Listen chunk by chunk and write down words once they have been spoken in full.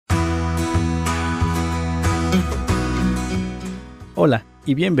Hola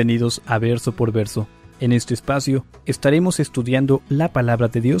y bienvenidos a Verso por Verso. En este espacio estaremos estudiando la palabra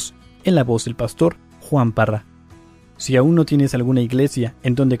de Dios en la voz del pastor Juan Parra. Si aún no tienes alguna iglesia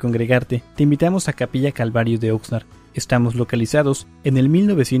en donde congregarte, te invitamos a Capilla Calvario de Oxnard. Estamos localizados en el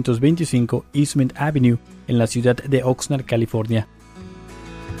 1925 Eastman Avenue, en la ciudad de Oxnard, California.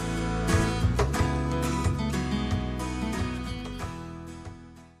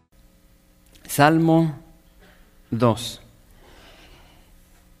 Salmo 2.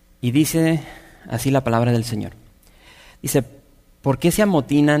 Y dice así la palabra del Señor. Dice: ¿por qué se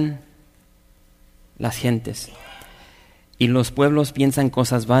amotinan las gentes y los pueblos piensan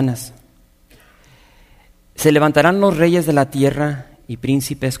cosas vanas? Se levantarán los reyes de la tierra y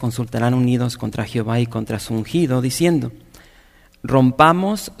príncipes consultarán unidos contra Jehová y contra su ungido, diciendo: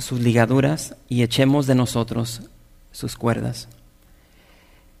 rompamos sus ligaduras y echemos de nosotros sus cuerdas.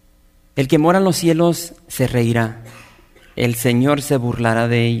 El que mora en los cielos se reirá, el Señor se burlará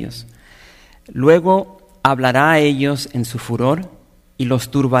de ellos. Luego hablará a ellos en su furor y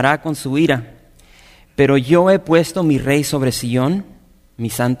los turbará con su ira. Pero yo he puesto mi rey sobre Sión, mi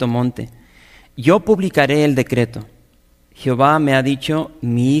santo monte. Yo publicaré el decreto. Jehová me ha dicho: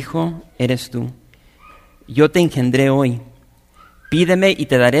 mi hijo eres tú. Yo te engendré hoy. Pídeme y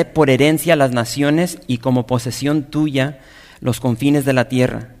te daré por herencia las naciones y como posesión tuya los confines de la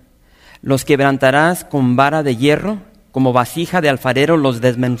tierra. Los quebrantarás con vara de hierro, como vasija de alfarero los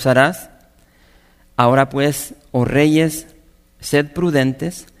desmenuzarás. Ahora pues, oh reyes, sed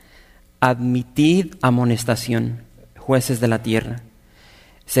prudentes, admitid amonestación, jueces de la tierra.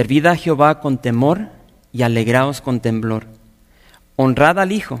 Servid a Jehová con temor y alegraos con temblor. Honrad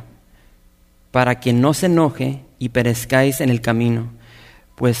al Hijo, para que no se enoje y perezcáis en el camino,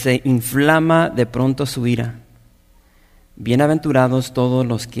 pues se inflama de pronto su ira. Bienaventurados todos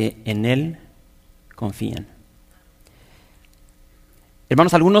los que en Él confían.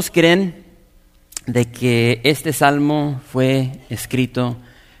 Hermanos, algunos creen de que este salmo fue escrito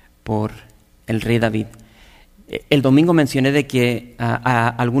por el rey David. El domingo mencioné de que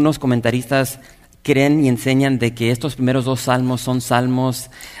algunos comentaristas creen y enseñan de que estos primeros dos salmos son salmos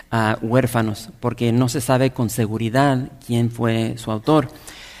huérfanos, porque no se sabe con seguridad quién fue su autor.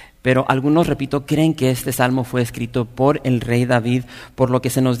 Pero algunos, repito, creen que este salmo fue escrito por el rey David, por lo que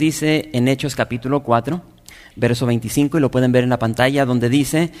se nos dice en Hechos capítulo 4, verso 25, y lo pueden ver en la pantalla, donde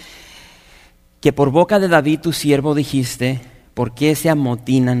dice que por boca de David tu siervo dijiste: ¿por qué se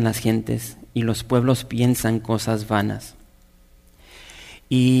amotinan las gentes y los pueblos piensan cosas vanas?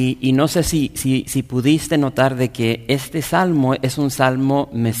 Y no sé si pudiste notar de que este salmo es un salmo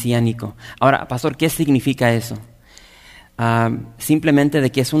mesiánico. Ahora, pastor, ¿qué significa eso? Simplemente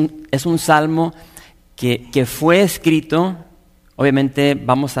de que es un salmo que fue escrito, obviamente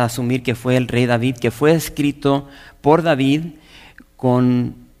vamos a asumir que fue el rey David, que fue escrito por David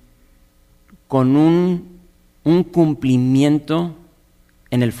con un cumplimiento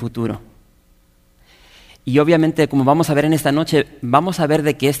en el futuro. Y obviamente, como vamos a ver en esta noche, vamos a ver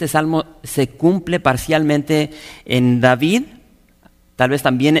de que este salmo se cumple parcialmente en David, tal vez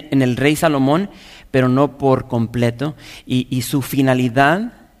también en el rey Salomón, pero no por completo, y su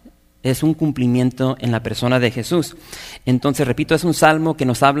finalidad es un cumplimiento en la persona de Jesús. Entonces, repito, es un salmo que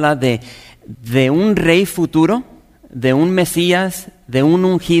nos habla de un rey futuro, de un Mesías, de un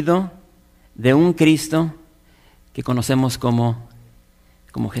ungido, de un Cristo que conocemos como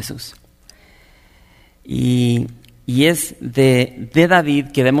Jesús. Y es de David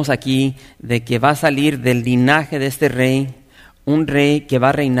que vemos aquí, de que va a salir del linaje de este rey, un rey que va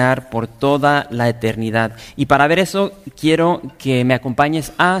a reinar por toda la eternidad. Y para ver eso, quiero que me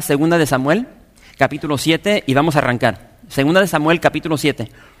acompañes a 2 de Samuel, capítulo 7, y vamos a arrancar. 2 de Samuel, capítulo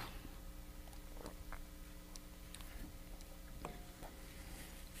 7.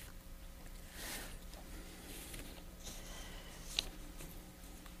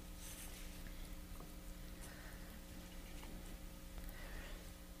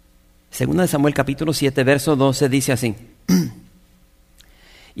 Segunda de Samuel, capítulo 7, verso 12, dice así.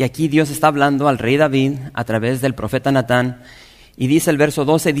 Y aquí Dios está hablando al rey David a través del profeta Natán. Y dice el verso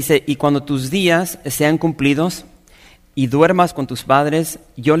 12, dice: y cuando tus días sean cumplidos y duermas con tus padres,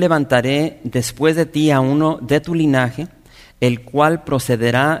 yo levantaré después de ti a uno de tu linaje, el cual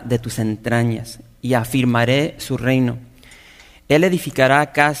procederá de tus entrañas, y afirmaré su reino. Él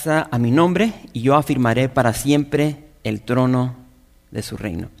edificará casa a mi nombre, y yo afirmaré para siempre el trono de su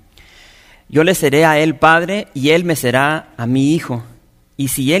reino. Yo le seré a él padre, y él me será a mí hijo. Y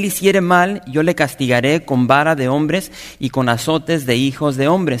si él hiciere mal, yo le castigaré con vara de hombres y con azotes de hijos de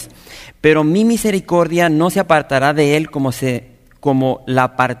hombres. Pero mi misericordia no se apartará de él como la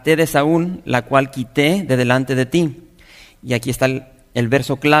aparté de Saúl, la cual quité de delante de ti. y aquí está el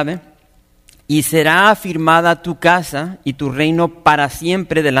verso clave, y será afirmada tu casa y tu reino para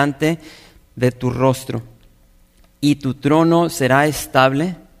siempre delante de tu rostro, y tu trono será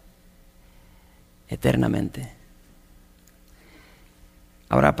estable eternamente.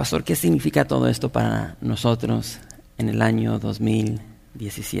 Ahora, pastor, ¿qué significa todo esto para nosotros en el año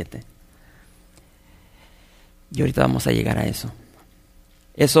 2017? Y ahorita vamos a llegar a eso.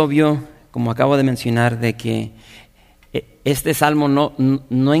 Es obvio, como acabo de mencionar, de que este salmo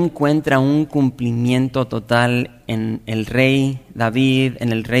no encuentra un cumplimiento total en el rey David,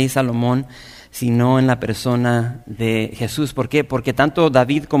 en el rey Salomón, sino en la persona de Jesús. ¿Por qué? Porque tanto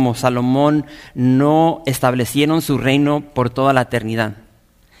David como Salomón no establecieron su reino por toda la eternidad.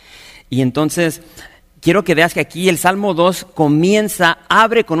 Y entonces, quiero que veas que aquí el Salmo 2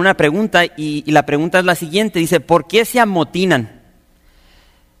 abre con una pregunta, y la pregunta es la siguiente. Dice, ¿por qué se amotinan?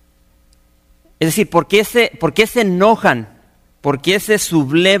 Es decir, ¿por qué se enojan? ¿Por qué se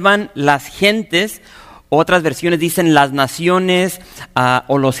sublevan las gentes? Otras versiones dicen las naciones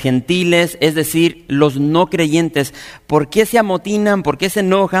o los gentiles, es decir, los no creyentes. ¿Por qué se amotinan? ¿Por qué se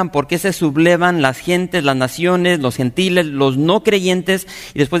enojan? ¿Por qué se sublevan las gentes, las naciones, los gentiles, los no creyentes?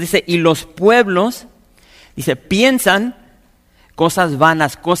 Y después dice, y los pueblos, dice, piensan cosas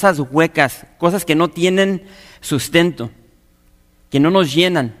vanas, cosas huecas, cosas que no tienen sustento, que no nos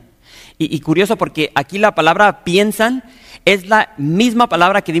llenan. Y curioso porque aquí la palabra piensan es la misma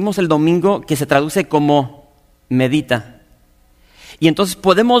palabra que vimos el domingo, que se traduce como medita. Y entonces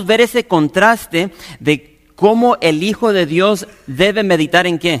podemos ver ese contraste de cómo el Hijo de Dios debe meditar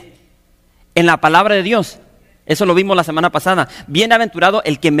 ¿en qué? En la palabra de Dios. Eso lo vimos la semana pasada. Bienaventurado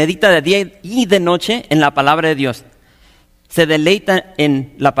el que medita de día y de noche en la palabra de Dios. Se deleita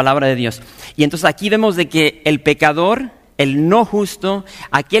en la palabra de Dios. Y entonces aquí vemos de que el pecador, el no justo,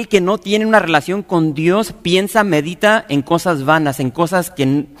 aquel que no tiene una relación con Dios, medita en cosas vanas, en cosas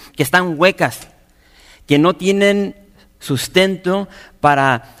que están huecas, que no tienen sustento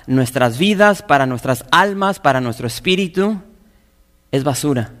para nuestras vidas, para nuestras almas, para nuestro espíritu. Es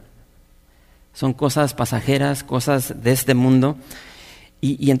basura. Son cosas pasajeras, cosas de este mundo.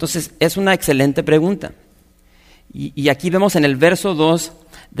 Y entonces es una excelente pregunta. Y aquí vemos en el verso 2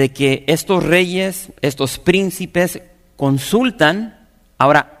 de que estos reyes, estos príncipes, consultan,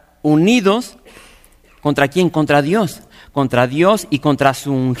 ahora unidos, ¿contra quién? Contra Dios y contra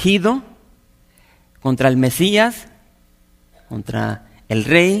su ungido, contra el Mesías, contra el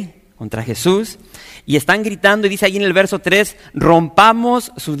Rey, contra Jesús, y están gritando, y dice ahí en el verso 3,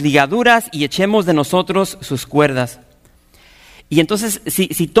 rompamos sus ligaduras y echemos de nosotros sus cuerdas. Y entonces,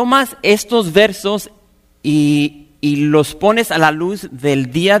 si tomas estos versos y los pones a la luz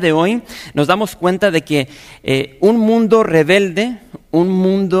del día de hoy, nos damos cuenta de que un mundo rebelde, un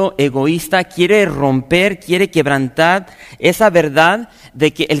mundo egoísta quiere romper, quiere quebrantar esa verdad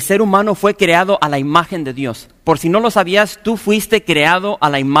de que el ser humano fue creado a la imagen de Dios. Por si no lo sabías, tú fuiste creado a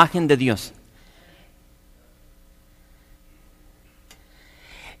la imagen de Dios.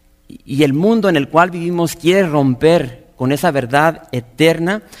 Y el mundo en el cual vivimos quiere romper con esa verdad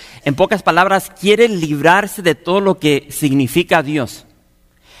eterna. En pocas palabras, quiere librarse de todo lo que significa Dios.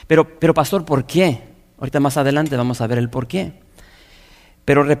 Pero pastor, ¿por qué? Ahorita más adelante vamos a ver el por qué.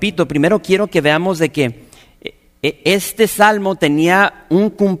 Pero repito, primero quiero que veamos de que este salmo tenía un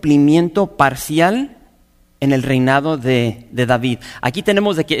cumplimiento parcial en el reinado de David. Aquí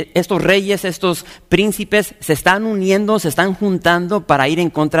tenemos de que estos reyes, estos príncipes se están uniendo, se están juntando para ir en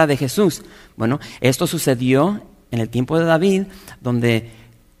contra de Jesús. Bueno, esto sucedió en el tiempo de David, donde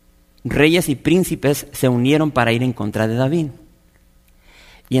reyes y príncipes se unieron para ir en contra de David.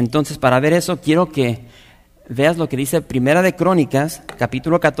 Y entonces, para ver eso, quiero que veas lo que dice Primera de Crónicas,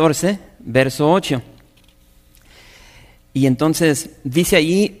 capítulo 14, verso 8. Y entonces dice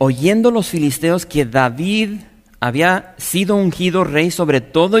allí, oyendo los filisteos que David había sido ungido rey sobre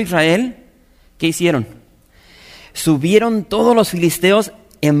todo Israel, ¿qué hicieron? Subieron todos los filisteos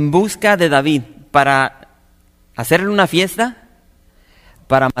en busca de David para hacerle una fiesta,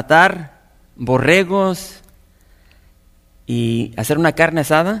 para matar borregos y hacer una carne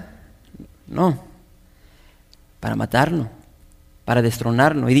asada. No, para matarlo, para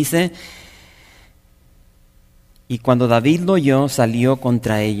destronarlo. Y dice, y cuando David lo oyó, salió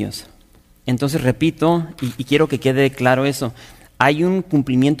contra ellos. Entonces repito, y quiero que quede claro eso, hay un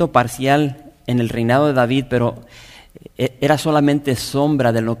cumplimiento parcial en el reinado de David, pero era solamente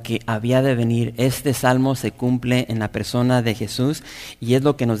sombra de lo que había de venir. Este salmo se cumple en la persona de Jesús, y es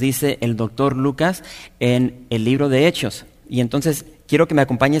lo que nos dice el doctor Lucas en el libro de Hechos. Y entonces quiero que me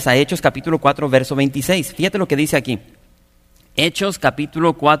acompañes a Hechos capítulo 4, verso 26. Fíjate lo que dice aquí. Hechos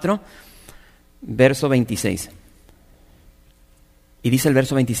capítulo 4, verso 26. Y dice el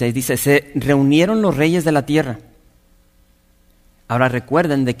verso 26, dice, se reunieron los reyes de la tierra. Ahora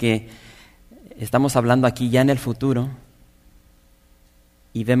recuerden de que estamos hablando aquí ya en el futuro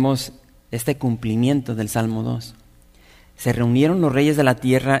y vemos este cumplimiento del Salmo 2. Se reunieron los reyes de la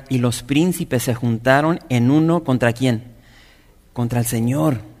tierra y los príncipes se juntaron en uno ¿contra quién? Contra el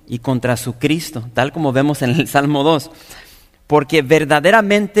Señor y contra su Cristo, tal como vemos en el Salmo 2. Porque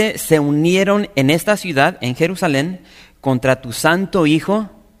verdaderamente se unieron en esta ciudad, en Jerusalén, contra tu santo Hijo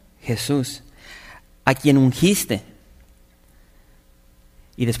Jesús, a quien ungiste.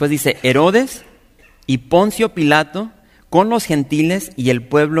 Y después dice, Herodes y Poncio Pilato con los gentiles y el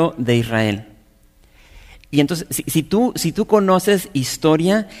pueblo de Israel. Y entonces, si tú conoces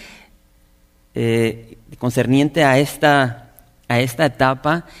historia concerniente a esta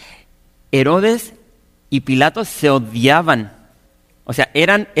etapa, Herodes y Pilato se odiaban. O sea,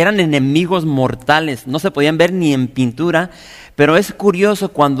 eran enemigos mortales, no se podían ver ni en pintura, pero es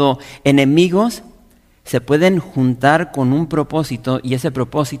curioso cuando enemigos se pueden juntar con un propósito, y ese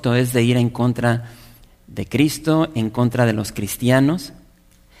propósito es de ir en contra de Cristo, en contra de los cristianos.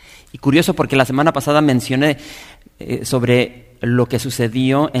 Y curioso porque la semana pasada mencioné sobre lo que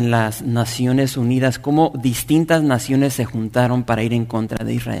sucedió en las Naciones Unidas, cómo distintas naciones se juntaron para ir en contra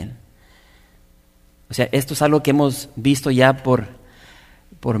de Israel. O sea, esto es algo que hemos visto ya por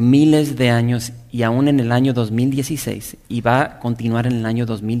miles de años, y aún en el año 2016, y va a continuar en el año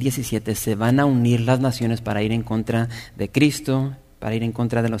 2017, se van a unir las naciones para ir en contra de Cristo, para ir en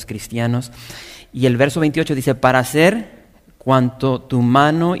contra de los cristianos. Y el verso 28 dice, para hacer cuanto tu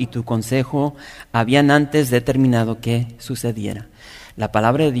mano y tu consejo habían antes determinado que sucediera. La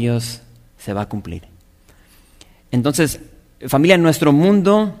palabra de Dios se va a cumplir. Entonces, familia, nuestro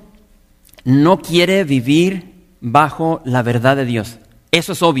mundo no quiere vivir bajo la verdad de Dios.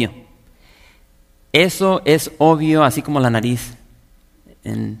 Eso es obvio. Eso es obvio, así como la nariz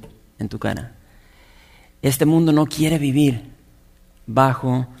en tu cara. Este mundo no quiere vivir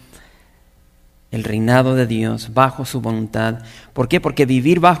bajo el reinado de Dios, bajo su voluntad. ¿Por qué? Porque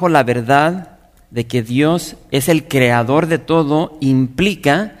vivir bajo la verdad de que Dios es el creador de todo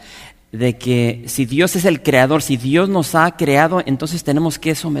implica de que si Dios es el creador, si Dios nos ha creado, entonces tenemos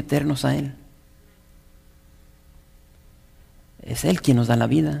que someternos a Él. Es Él quien nos da la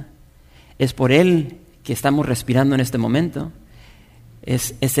vida. Es por Él que estamos respirando en este momento.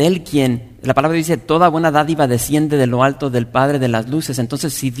 Es Él quien, la palabra dice, toda buena dádiva desciende de lo alto del Padre de las luces.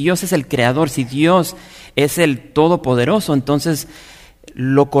 Entonces, si Dios es el creador, si Dios es el todopoderoso, entonces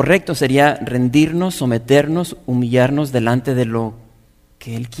lo correcto sería rendirnos, someternos, humillarnos delante de lo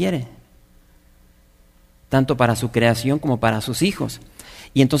que Él quiere, tanto para su creación como para sus hijos.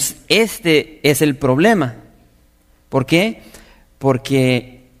 Y entonces este es el problema. ¿Por qué?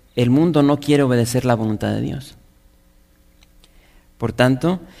 Porque el mundo no quiere obedecer la voluntad de Dios. Por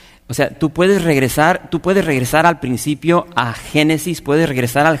tanto, o sea, tú puedes regresar al principio, a Génesis, puedes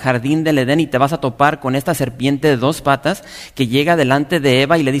regresar al jardín del Edén y te vas a topar con esta serpiente de dos patas que llega delante de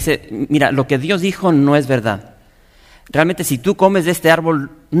Eva y le dice, mira, lo que Dios dijo no es verdad. Realmente si tú comes de este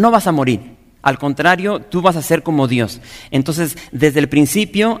árbol no vas a morir. Al contrario, tú vas a ser como Dios. Entonces, desde el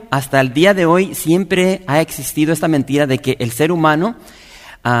principio hasta el día de hoy siempre ha existido esta mentira de que el ser humano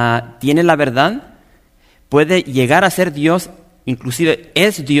tiene la verdad, puede llegar a ser Dios, inclusive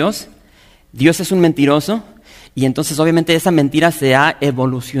es Dios. Dios es un mentiroso, y entonces obviamente esa mentira se ha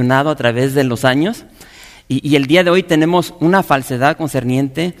evolucionado a través de los años, y el día de hoy tenemos una falsedad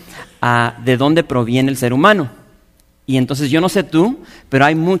concerniente a de dónde proviene el ser humano. Y entonces yo no sé tú, pero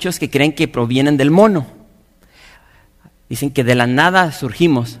hay muchos que creen que provienen del mono. Dicen que de la nada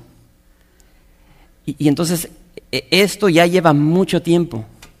surgimos. Y entonces esto ya lleva mucho tiempo.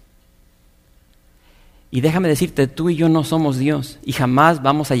 Y déjame decirte, tú y yo no somos Dios y jamás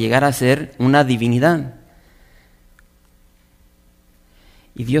vamos a llegar a ser una divinidad.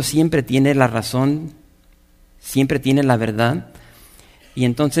 Y Dios siempre tiene la razón, siempre tiene la verdad. Y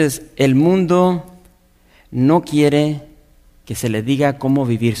entonces el mundo no quiere que se le diga cómo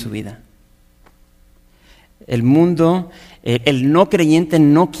vivir su vida. El mundo, el no creyente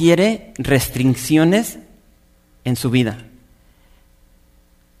no quiere restricciones en su vida.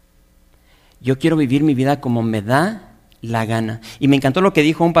 Yo quiero vivir mi vida como me da la gana. Y me encantó lo que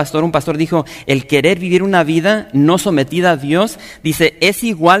dijo un pastor. Un pastor dijo, el querer vivir una vida no sometida a Dios, dice, es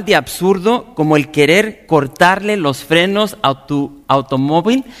igual de absurdo como el querer cortarle los frenos a tu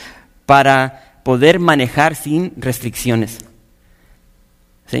automóvil para poder manejar sin restricciones.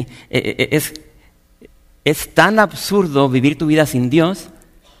 ¿Sí? Es tan absurdo vivir tu vida sin Dios.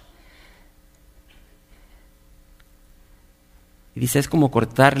 Y dice, es como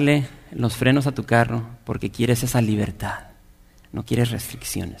cortarle los frenos a tu carro porque quieres esa libertad. no quieres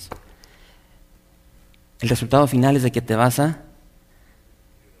restricciones. El resultado final es de que vas a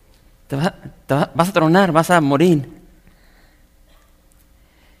tronar, vas a morir.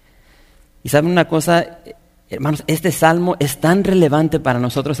 Y ¿saben una cosa? Hermanos, este salmo es tan relevante para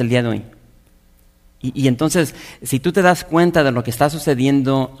nosotros el día de hoy. Y entonces, si tú te das cuenta de lo que está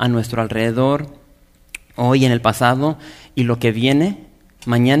sucediendo a nuestro alrededor, hoy, en el pasado, y lo que viene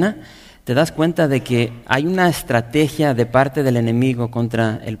mañana, te das cuenta de que hay una estrategia de parte del enemigo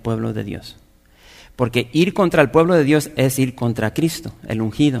contra el pueblo de Dios. Porque ir contra el pueblo de Dios es ir contra Cristo, el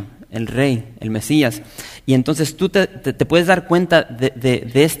ungido, el Rey, el Mesías. Y entonces tú te puedes dar cuenta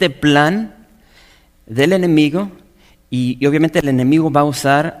de este plan del enemigo, y obviamente el enemigo va a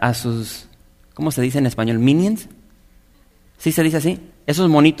usar a sus, ¿cómo se dice en español? ¿Minions? ¿Sí se dice así? Esos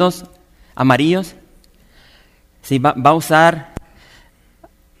monitos amarillos. Sí, va a usar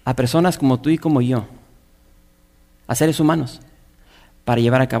a personas como tú y como yo, a seres humanos, para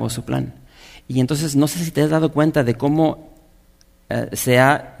llevar a cabo su plan. Y entonces no sé si te has dado cuenta de cómo se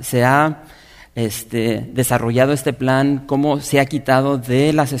ha desarrollado este plan, cómo se ha quitado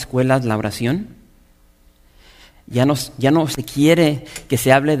de las escuelas la oración. Ya no se quiere que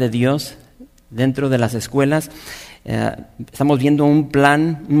se hable de Dios dentro de las escuelas. Estamos viendo un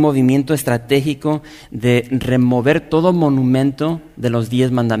plan, un movimiento estratégico de remover todo monumento de los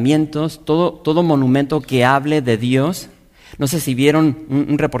 10 mandamientos, todo monumento que hable de Dios. No sé si vieron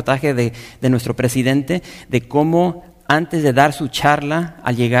un reportaje de nuestro presidente, de cómo antes de dar su charla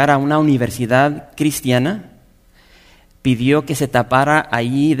al llegar a una universidad cristiana, pidió que se tapara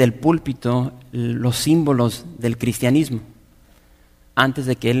ahí del púlpito los símbolos del cristianismo, antes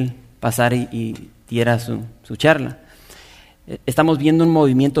de que él pasara y diera su charla. Estamos viendo un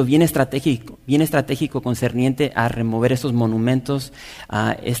movimiento bien estratégico concerniente a remover estos monumentos,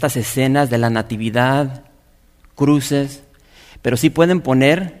 a estas escenas de la natividad, cruces, pero sí pueden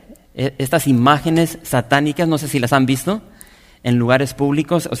poner estas imágenes satánicas, no sé si las han visto, en lugares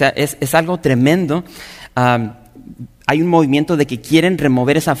públicos. O sea, es algo tremendo. Hay un movimiento de que quieren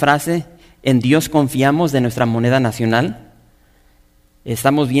remover esa frase, en Dios confiamos, de nuestra moneda nacional.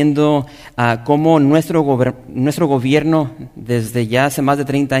 Estamos viendo cómo nuestro gobierno, desde ya hace más de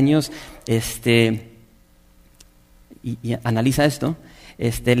 30 años, y analiza esto,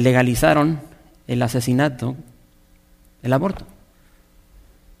 legalizaron el asesinato, el aborto.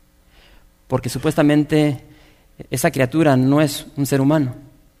 Porque supuestamente esa criatura no es un ser humano.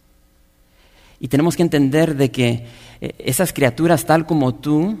 Y tenemos que entender de que esas criaturas, tal como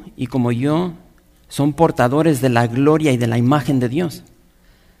tú y como yo, son portadores de la gloria y de la imagen de Dios.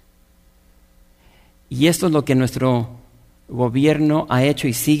 Y esto es lo que nuestro gobierno ha hecho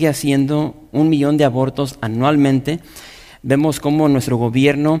y sigue haciendo: 1 millón de abortos anualmente. Vemos cómo nuestro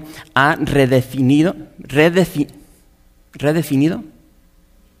gobierno ha redefinido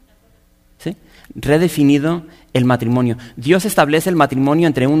el matrimonio. Dios establece el matrimonio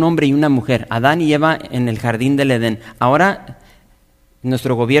entre un hombre y una mujer, Adán y Eva en el jardín del Edén. Ahora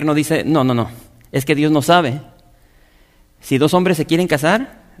nuestro gobierno dice, no, es que Dios no sabe. Si 2 hombres se quieren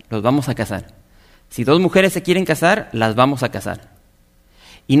casar, los vamos a casar. Si 2 mujeres se quieren casar, las vamos a casar.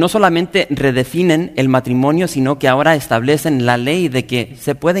 Y no solamente redefinen el matrimonio, sino que ahora establecen la ley de que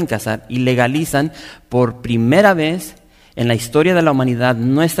se pueden casar y legalizan por primera vez en la historia de la humanidad,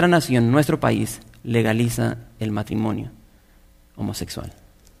 nuestra nación, nuestro país, legaliza el matrimonio homosexual.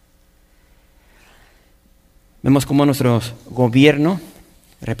 Vemos cómo nuestro gobierno,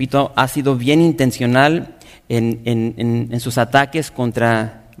 repito, ha sido bien intencional en sus ataques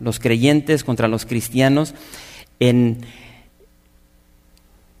contra los creyentes, contra los cristianos, en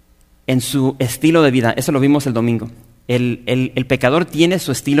su estilo de vida. Eso lo vimos el domingo. El pecador tiene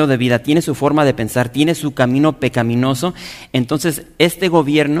su estilo de vida, tiene su forma de pensar, tiene su camino pecaminoso. Entonces, este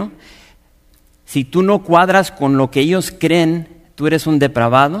gobierno, si tú no cuadras con lo que ellos creen, tú eres un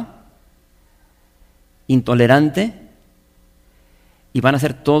depravado, intolerante, y van a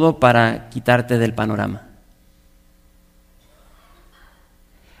hacer todo para quitarte del panorama.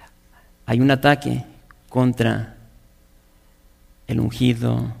 Hay un ataque contra el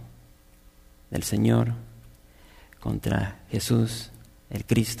ungido del Señor, contra Jesús, el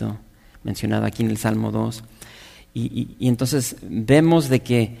Cristo, mencionado aquí en el Salmo 2. Y entonces vemos de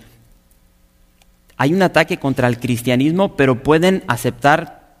que hay un ataque contra el cristianismo, pero pueden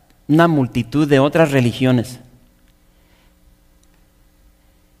aceptar una multitud de otras religiones.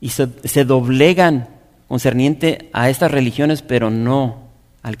 Y se doblegan concerniente a estas religiones, pero no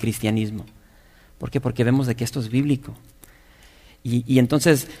al cristianismo. ¿Por qué? Porque vemos de que esto es bíblico. Y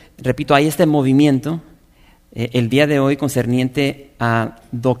entonces, repito, hay este movimiento el día de hoy concerniente a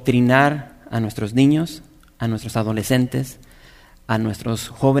doctrinar a nuestros niños, a nuestros adolescentes, a nuestros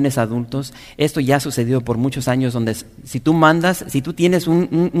jóvenes adultos. Esto ya ha sucedido por muchos años, donde si tú tienes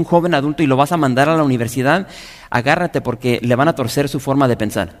un joven adulto y lo vas a mandar a la universidad, agárrate porque le van a torcer su forma de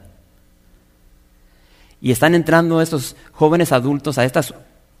pensar. Y están entrando estos jóvenes adultos a estas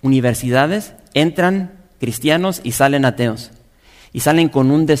universidades, entran cristianos y salen ateos. Y salen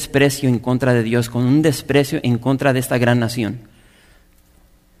con un desprecio en contra de Dios, con un desprecio en contra de esta gran nación.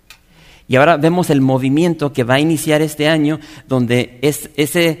 Y ahora vemos el movimiento que va a iniciar este año, donde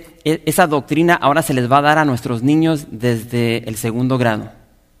esa doctrina ahora se les va a dar a nuestros niños desde el 2º grado.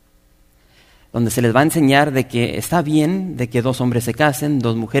 Donde se les va a enseñar de que está bien de que 2 hombres se casen,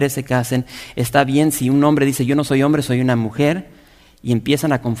 2 mujeres se casen. Está bien si un hombre dice, yo no soy hombre, soy una mujer. Y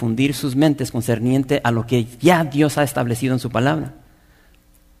empiezan a confundir sus mentes concerniente a lo que ya Dios ha establecido en su palabra.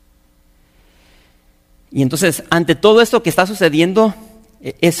 Y entonces, ante todo esto que está sucediendo,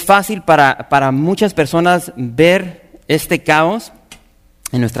 es fácil para muchas personas ver este caos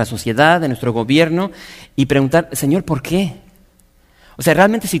en nuestra sociedad, en nuestro gobierno, y preguntar, Señor, ¿por qué? O sea,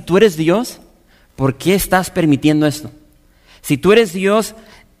 realmente si tú eres Dios, ¿por qué estás permitiendo esto? Si tú eres Dios,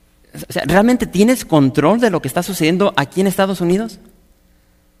 o sea, ¿realmente tienes control de lo que está sucediendo aquí en Estados Unidos?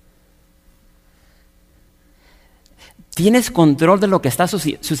 ¿Tienes control de lo que está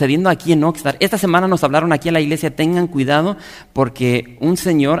sucediendo aquí en Oxnard? Esta semana nos hablaron aquí en la iglesia, tengan cuidado porque un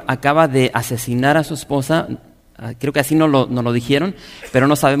señor acaba de asesinar a su esposa, creo que así nos lo dijeron, pero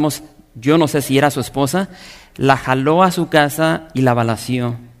no sabemos, yo no sé si era su esposa, la jaló a su casa y la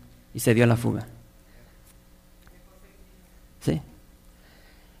balaceó y se dio a la fuga. ¿Sí?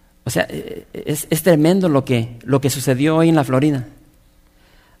 O sea, es tremendo lo que sucedió hoy en la Florida.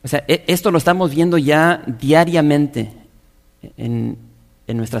 O sea, esto lo estamos viendo ya diariamente en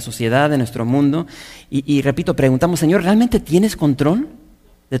nuestra sociedad, en nuestro mundo. Y repito, preguntamos, Señor, ¿realmente tienes control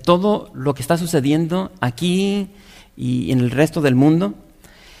de todo lo que está sucediendo aquí y en el resto del mundo?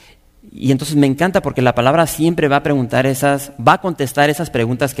 Y entonces me encanta porque la palabra siempre va a contestar esas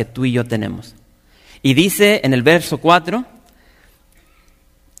preguntas que tú y yo tenemos. Y dice en el verso 4,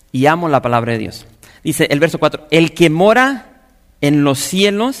 y amo la palabra de Dios. Dice el verso 4, el que mora en los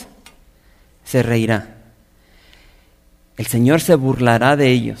cielos se reirá. El Señor se burlará de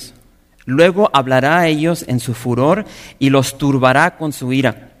ellos. Luego hablará a ellos en su furor y los turbará con su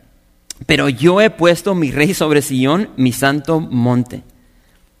ira. Pero yo he puesto mi rey sobre Sión, mi santo monte.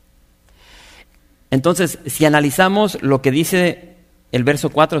 Entonces, si analizamos lo que dice el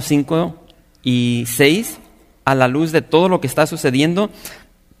verso 4, 5 y 6, a la luz de todo lo que está sucediendo,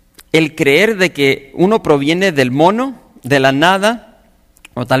 el creer de que uno proviene del mono, de la nada,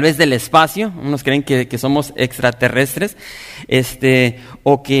 o tal vez del espacio, unos creen que somos extraterrestres,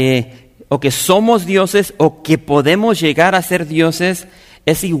 o que somos dioses, o que podemos llegar a ser dioses,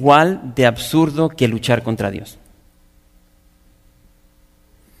 es igual de absurdo que luchar contra Dios.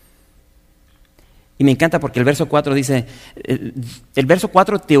 Y me encanta porque el verso 4 dice, el verso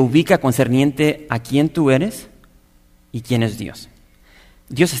 4 te ubica concerniente a quién tú eres y quién es Dios.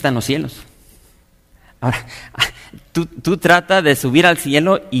 Dios está en los cielos. Ahora, tú trata de subir al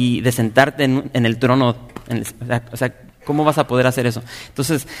cielo y de sentarte en el trono. O sea, ¿cómo vas a poder hacer eso?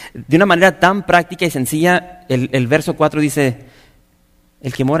 Entonces, de una manera tan práctica y sencilla, el verso 4 dice,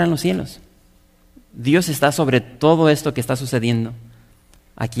 el que mora en los cielos. Dios está sobre todo esto que está sucediendo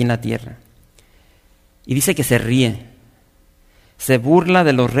aquí en la tierra. Y dice que se ríe. Se burla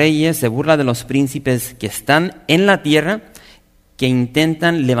de los reyes, se burla de los príncipes que están en la tierra, que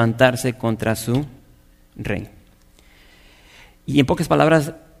intentan levantarse contra su rey. Y en pocas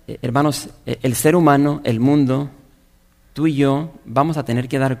palabras, hermanos, el ser humano, el mundo, tú y yo, vamos a tener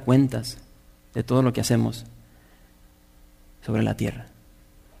que dar cuentas de todo lo que hacemos sobre la tierra.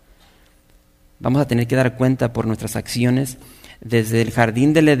 Vamos a tener que dar cuenta por nuestras acciones. Desde el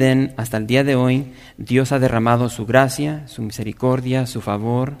jardín del Edén hasta el día de hoy, Dios ha derramado su gracia, su misericordia, su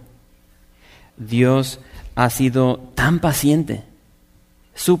favor. Dios ha sido tan paciente,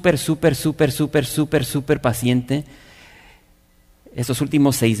 súper paciente estos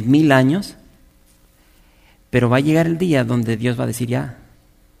últimos 6,000 años, pero va a llegar el día donde Dios va a decir ya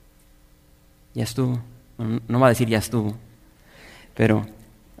estuvo. No va a decir ya estuvo, pero,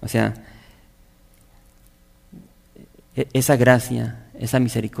 o sea, esa gracia, esa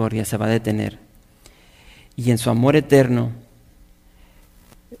misericordia se va a detener. Y en su amor eterno,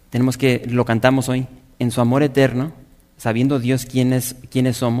 lo cantamos hoy, en su amor eterno, sabiendo Dios quiénes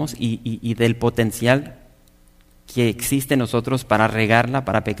somos y del potencial que existe en nosotros para regarla,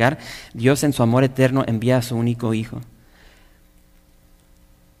 para pecar, Dios en su amor eterno envía a su único Hijo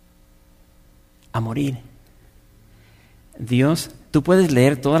a morir. Dios, tú puedes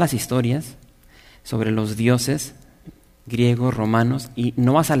leer todas las historias sobre los dioses griegos, romanos, y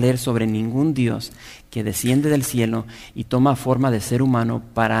no vas a leer sobre ningún Dios que desciende del cielo y toma forma de ser humano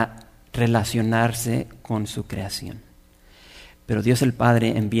para relacionarse con su creación. Pero Dios el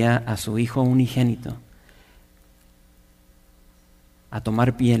Padre envía a su Hijo unigénito a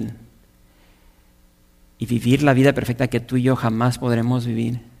tomar piel y vivir la vida perfecta que tú y yo jamás podremos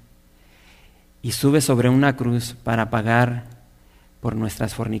vivir. Y sube sobre una cruz para pagar por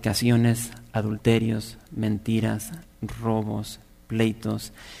nuestras fornicaciones, adulterios, mentiras, robos,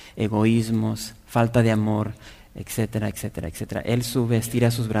 pleitos, egoísmos, falta de amor, etcétera, etcétera, etcétera. Él sube,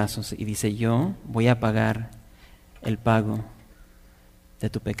 estira sus brazos y dice: yo voy a pagar el pago de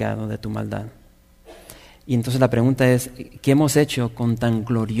tu pecado, de tu maldad. Y entonces la pregunta es: ¿qué hemos hecho con tan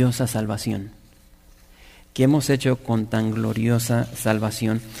gloriosa salvación? ¿Qué hemos hecho con tan gloriosa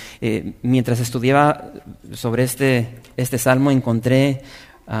salvación? Mientras estudiaba sobre este salmo, encontré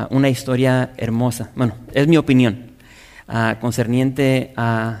una historia hermosa. Bueno, es mi opinión, concerniente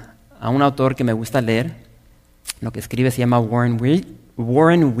a un autor que me gusta leer. Lo que escribe se llama Warren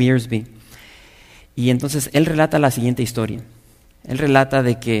Wiersbe. Y entonces él relata la siguiente historia. Él relata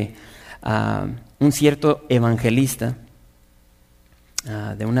de que un cierto evangelista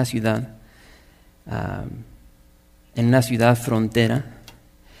de una ciudad, en una ciudad frontera,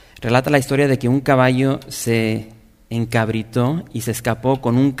 relata la historia de que un caballo se encabritó y se escapó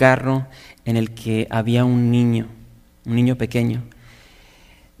con un carro en el que había un niño pequeño.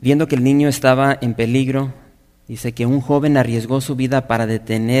 Viendo que el niño estaba en peligro, dice que un joven arriesgó su vida para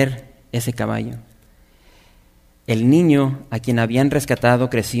detener ese caballo. El niño a quien habían rescatado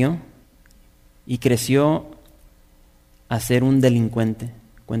creció a ser un delincuente,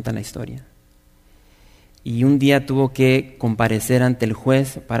 cuenta la historia. Y un día tuvo que comparecer ante el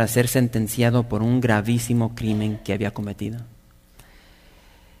juez para ser sentenciado por un gravísimo crimen que había cometido.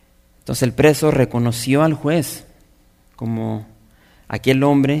 Entonces el preso reconoció al juez como aquel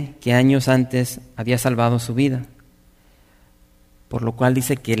hombre que años antes había salvado su vida, por lo cual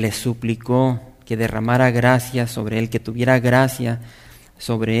dice que le suplicó que derramara gracia sobre él, que tuviera gracia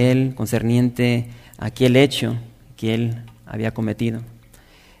sobre él concerniente a aquel hecho que él había cometido.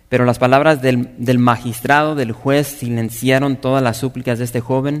 Pero las palabras del magistrado, del juez, silenciaron todas las súplicas de este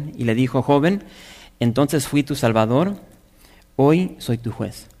joven y le dijo: joven, entonces fui tu salvador, hoy soy tu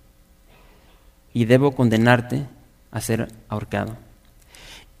juez y debo condenarte a ser ahorcado.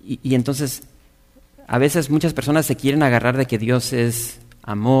 Y entonces, a veces muchas personas se quieren agarrar de que Dios es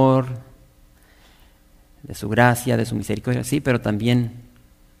amor, de su gracia, de su misericordia, sí, pero también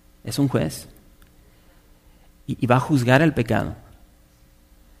es un juez y va a juzgar el pecado.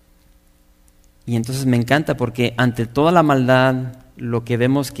 Y entonces me encanta porque ante toda la maldad, lo que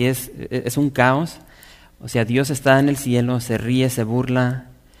vemos que es un caos. O sea, Dios está en el cielo, se ríe, se burla,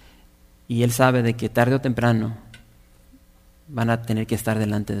 y Él sabe de que tarde o temprano van a tener que estar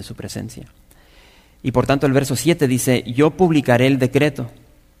delante de su presencia. Y por tanto el verso 7 dice: yo publicaré el decreto.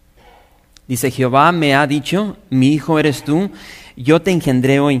 Dice: Jehová me ha dicho, mi hijo eres tú, yo te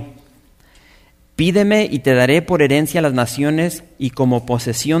engendré hoy. Pídeme y te daré por herencia a las naciones y como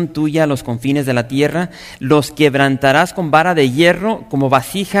posesión tuya a los confines de la tierra. Los quebrantarás con vara de hierro, como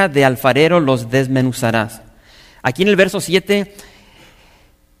vasija de alfarero los desmenuzarás. Aquí en el verso 7,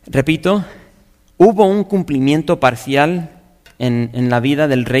 repito, hubo un cumplimiento parcial en la vida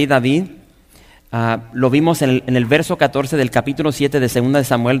del rey David. Lo vimos en el verso 14 del capítulo 7 de 2 de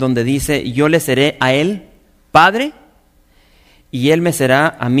Samuel, donde dice: yo le seré a él padre y él me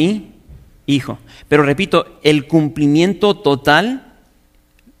será a mí hijo. Pero repito, el cumplimiento total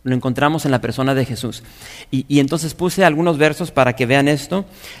lo encontramos en la persona de Jesús. Y entonces puse algunos versos para que vean esto.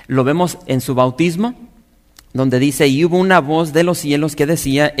 Lo vemos en su bautismo, donde dice: y hubo una voz de los cielos que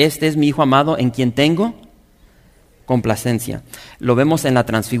decía: este es mi hijo amado en quien tengo complacencia. Lo vemos en la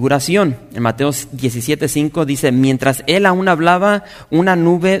transfiguración. En Mateo 17:5 dice: mientras él aún hablaba, una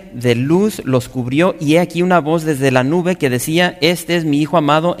nube de luz los cubrió, y he aquí una voz desde la nube que decía: este es mi hijo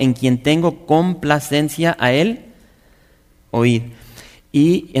amado en quien tengo complacencia, a él oíd.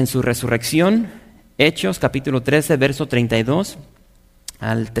 Y en su resurrección, Hechos capítulo 13, verso 32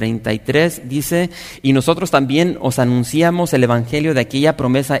 al 33 dice: y nosotros también os anunciamos el evangelio de aquella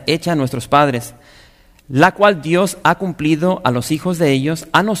promesa hecha a nuestros padres, la cual Dios ha cumplido a los hijos de ellos,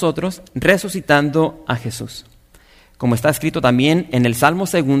 a nosotros, resucitando a Jesús. Como está escrito también en el Salmo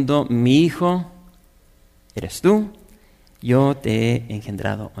 2, mi hijo eres tú, yo te he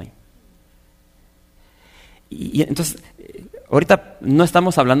engendrado hoy. Y entonces, ahorita no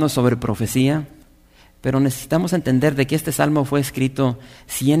estamos hablando sobre profecía, pero necesitamos entender de que este salmo fue escrito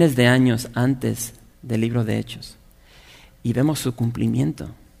cientos de años antes del libro de Hechos. Y vemos su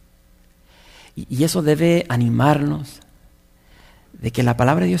cumplimiento. Y eso debe animarnos, de que la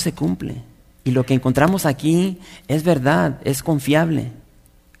palabra de Dios se cumple. Y lo que encontramos aquí es verdad, es confiable.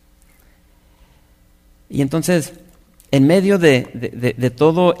 Y entonces, en medio de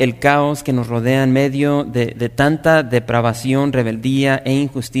todo el caos que nos rodea, en medio de tanta depravación, rebeldía e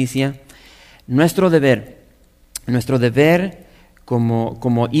injusticia, nuestro deber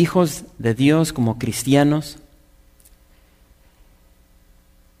como hijos de Dios, como cristianos,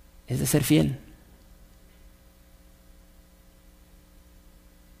 es de ser fiel.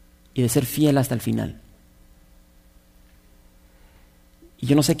 Y de ser fiel hasta el final. Y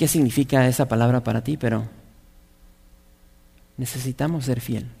yo no sé qué significa esa palabra para ti, pero necesitamos ser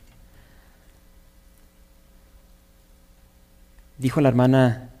fiel. Dijo la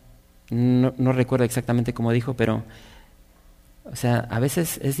hermana, no recuerdo exactamente cómo dijo, pero a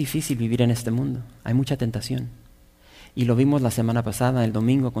veces es difícil vivir en este mundo. Hay mucha tentación. Y lo vimos la semana pasada, el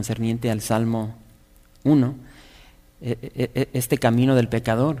domingo, concerniente al Salmo 1. Este camino del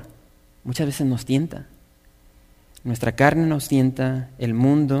pecador muchas veces nos tienta. Nuestra carne nos tienta, el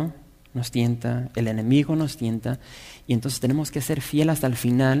mundo nos tienta, el enemigo nos tienta, y entonces tenemos que ser fiel hasta el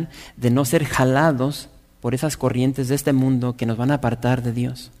final, de no ser jalados por esas corrientes de este mundo que nos van a apartar de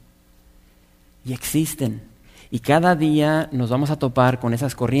Dios. Y existen, y cada día nos vamos a topar con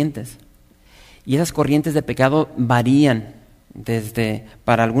esas corrientes. Y esas corrientes de pecado varían,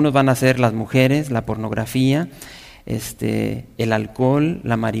 para algunos van a ser las mujeres, la pornografía, el alcohol,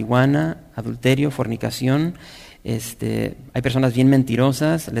 la marihuana, adulterio, fornicación. Hay personas bien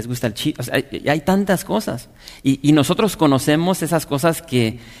mentirosas, les gusta el chisme, hay tantas cosas. Y nosotros conocemos esas cosas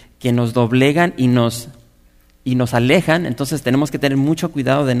que nos doblegan y nos alejan, entonces tenemos que tener mucho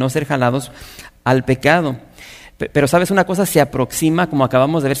cuidado de no ser jalados al pecado. Pero ¿sabes una cosa? Se aproxima, como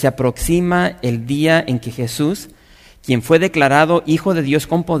acabamos de ver, se aproxima el día en que Jesús, quien fue declarado Hijo de Dios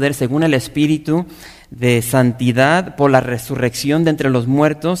con poder según el Espíritu de santidad por la resurrección de entre los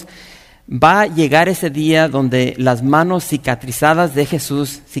muertos, va a llegar ese día donde las manos cicatrizadas de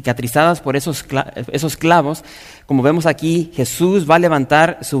Jesús, cicatrizadas por esos clavos, como vemos aquí, Jesús va a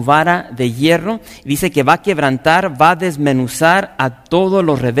levantar su vara de hierro, y dice que va a quebrantar, va a desmenuzar a todos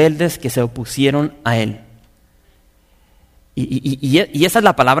los rebeldes que se opusieron a Él. Y esa es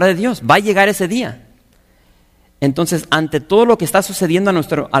la palabra de Dios, va a llegar ese día. Entonces, ante todo lo que está sucediendo a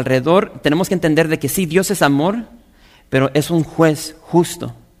nuestro alrededor, tenemos que entender de que sí, Dios es amor, pero es un juez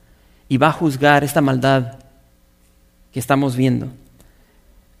justo y va a juzgar esta maldad que estamos viendo.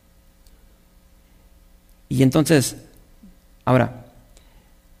 Y entonces, ahora,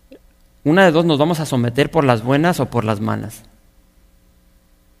 una de dos, nos vamos a someter por las buenas o por las malas.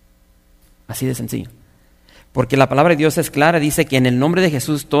 Así de sencillo. Porque la palabra de Dios es clara, dice que en el nombre de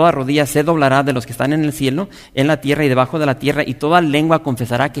Jesús toda rodilla se doblará de los que están en el cielo, en la tierra y debajo de la tierra, y toda lengua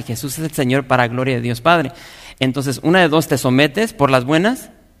confesará que Jesús es el Señor para gloria de Dios Padre. Entonces, una de dos, te sometes por las buenas,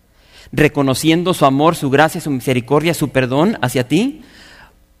 reconociendo su amor, su gracia, su misericordia, su perdón hacia ti,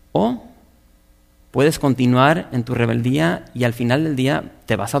 o puedes continuar en tu rebeldía y al final del día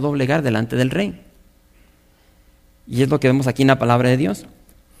te vas a doblegar delante del Rey. Y es lo que vemos aquí en la palabra de Dios.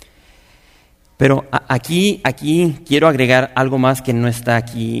 Pero aquí quiero agregar algo más que no está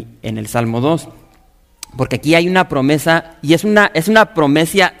aquí en el Salmo 2. Porque aquí hay una promesa, y es una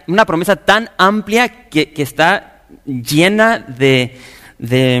promesa tan amplia que está llena de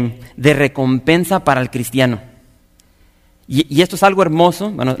recompensa para el cristiano. Y esto es algo hermoso,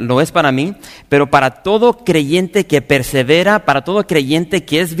 bueno, lo es para mí, pero para todo creyente que persevera, para todo creyente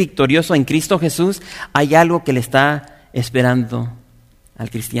que es victorioso en Cristo Jesús, hay algo que le está esperando al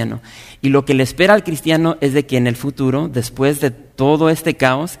cristiano. Y lo que le espera al cristiano es de que en el futuro, después de todo este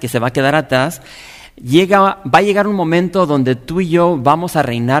caos que se va a quedar atrás, va a llegar un momento donde tú y yo vamos a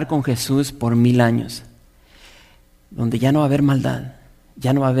reinar con Jesús por 1000 años, donde ya no va a haber maldad,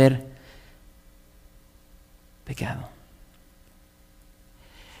 ya no va a haber pecado.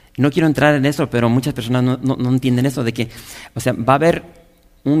 No quiero entrar en eso, pero muchas personas no entienden eso, de que, va a haber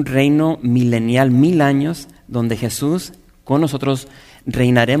un reino milenial, 1000 años, donde Jesús con nosotros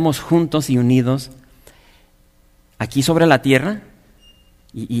reinaremos juntos y unidos aquí sobre la tierra,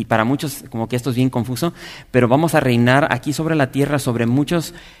 y para muchos como que esto es bien confuso, pero vamos a reinar aquí sobre la tierra sobre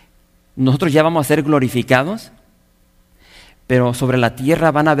muchos. Nosotros ya vamos a ser glorificados, pero sobre la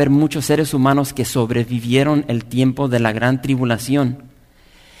tierra van a haber muchos seres humanos que sobrevivieron el tiempo de la gran tribulación.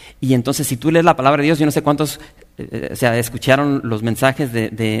 Y entonces, si tú lees la palabra de Dios, yo no sé cuántos escucharon los mensajes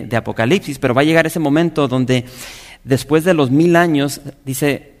de Apocalipsis, pero va a llegar ese momento donde después de los 1000 años,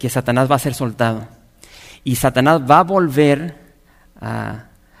 dice que Satanás va a ser soltado. Y Satanás va a volver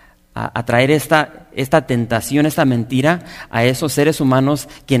a traer esta tentación, esta mentira a esos seres humanos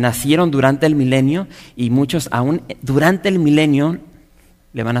que nacieron durante el milenio, y muchos aún durante el milenio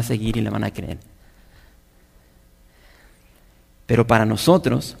le van a seguir y le van a creer. Pero para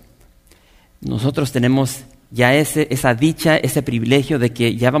nosotros tenemos ya esa dicha, ese privilegio de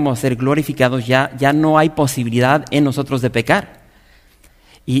que ya vamos a ser glorificados, ya no hay posibilidad en nosotros de pecar.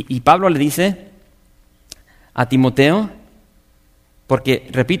 Y Pablo le dice a Timoteo, porque,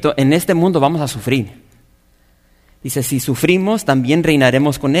 repito, en este mundo vamos a sufrir. Dice, si sufrimos, también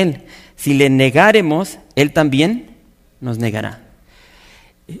reinaremos con Él. Si le negaremos, Él también nos negará.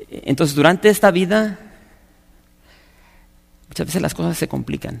 Entonces, durante esta vida, muchas veces las cosas se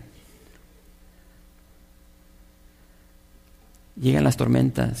complican. Llegan las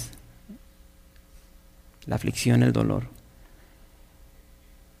tormentas, la aflicción, el dolor,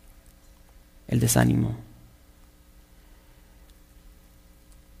 el desánimo.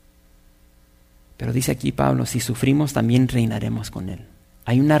 Pero dice aquí Pablo, si sufrimos también reinaremos con Él.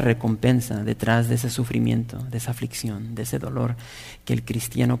 Hay una recompensa detrás de ese sufrimiento, de esa aflicción, de ese dolor que el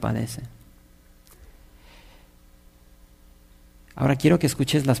cristiano padece. Ahora quiero que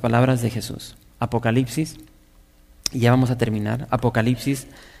escuches las palabras de Jesús. Apocalipsis, y ya vamos a terminar. Apocalipsis,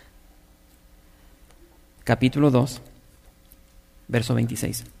 capítulo 2, verso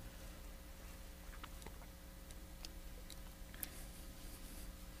 26.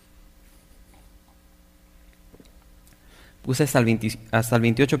 Puse hasta el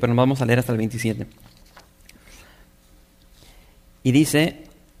 28, pero nos vamos a leer hasta el 27. Y dice,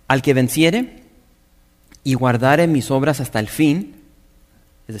 al que venciere y guardare mis obras hasta el fin,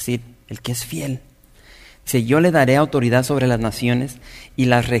 es decir, el que es fiel, dice, yo le daré autoridad sobre las naciones y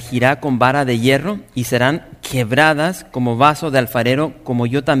las regirá con vara de hierro y serán quebradas como vaso de alfarero, como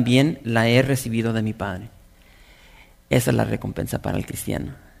yo también la he recibido de mi Padre. Esa es la recompensa para el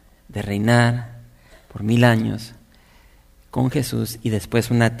cristiano, de reinar por 1000 años con Jesús y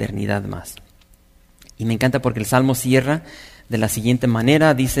después una eternidad más. Y me encanta porque el Salmo cierra de la siguiente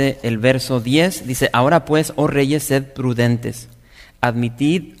manera, dice el verso 10, dice, ahora pues, oh reyes, sed prudentes,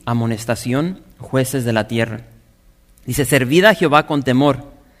 admitid amonestación, jueces de la tierra. Dice, servid a Jehová con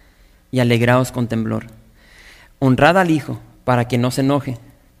temor y alegraos con temblor. Honrad al Hijo para que no se enoje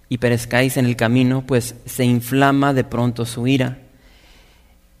y perezcáis en el camino, pues se inflama de pronto su ira.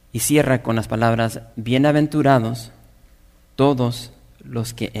 Y cierra con las palabras, bienaventurados todos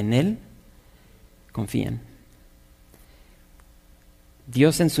los que en Él confían.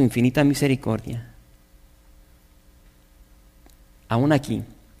 Dios en su infinita misericordia, aún aquí,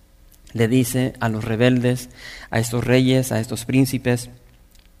 le dice a los rebeldes, a estos reyes, a estos príncipes,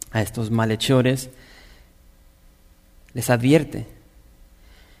 a estos malhechores, les advierte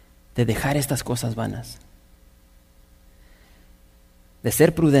de dejar estas cosas vanas, de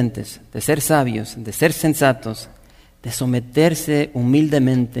ser prudentes, de ser sabios, de ser sensatos, de someterse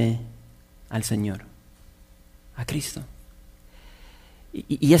humildemente al Señor, a Cristo.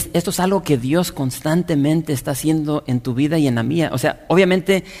 Y esto es algo que Dios constantemente está haciendo en tu vida y en la mía. O sea,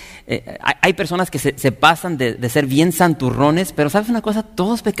 obviamente hay personas que se pasan de ser bien santurrones, pero ¿sabes una cosa?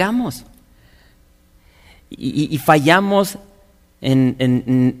 Todos pecamos. Y fallamos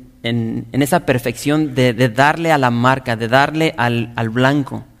en esa perfección de darle a la marca, de darle al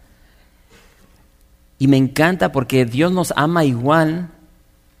blanco. Y me encanta porque Dios nos ama igual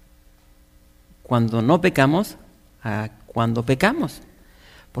cuando no pecamos a cuando pecamos.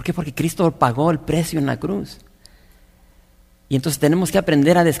 ¿Por qué? Porque Cristo pagó el precio en la cruz. Y entonces tenemos que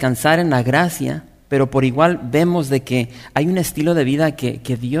aprender a descansar en la gracia, pero por igual vemos de que hay un estilo de vida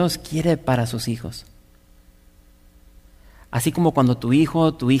que Dios quiere para sus hijos. Así como cuando tu hijo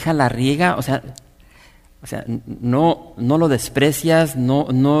o tu hija la riega, o sea, no lo desprecias, no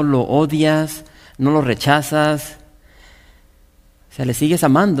lo odias, no lo rechazas. O sea, le sigues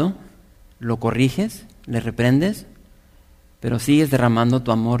amando, lo corriges, le reprendes, pero sigues derramando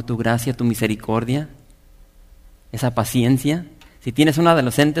tu amor, tu gracia, tu misericordia, esa paciencia. Si tienes un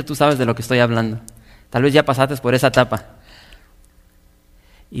adolescente, tú sabes de lo que estoy hablando. Tal vez ya pasaste por esa etapa.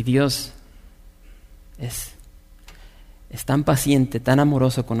 Y Dios es tan paciente, tan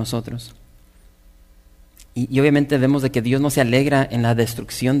amoroso con nosotros. Y obviamente vemos de que Dios no se alegra en la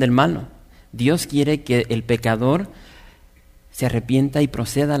destrucción del malo. Dios quiere que el pecador se arrepienta y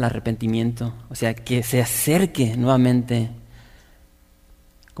proceda al arrepentimiento. O sea, que se acerque nuevamente,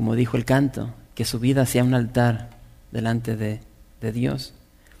 como dijo el canto, que su vida sea un altar delante de Dios.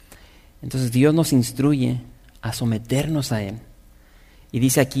 Entonces Dios nos instruye a someternos a Él. Y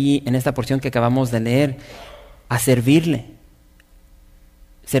dice aquí, en esta porción que acabamos de leer, a servirle.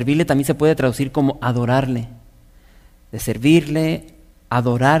 Servirle también se puede traducir como adorarle. De servirle,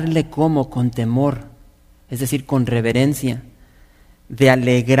 adorarle como con temor, es decir, con reverencia, de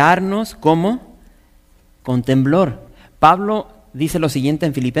alegrarnos como con temblor. Pablo dice lo siguiente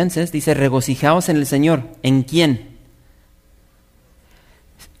en Filipenses, dice, regocijaos en el Señor. ¿En quién?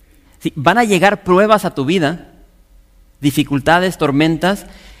 Sí, van a llegar pruebas a tu vida, dificultades, tormentas,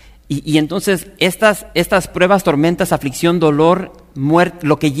 y entonces estas pruebas, tormentas, aflicción, dolor, muerte,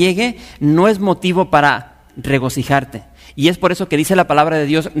 lo que llegue, no es motivo para regocijarte. Y es por eso que dice la palabra de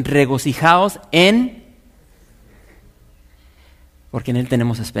Dios, regocijaos porque en Él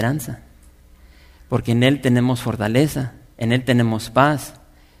tenemos esperanza, porque en Él tenemos fortaleza, en Él tenemos paz,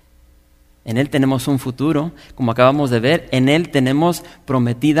 en Él tenemos un futuro, como acabamos de ver, en Él tenemos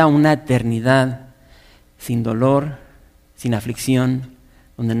prometida una eternidad sin dolor, sin aflicción,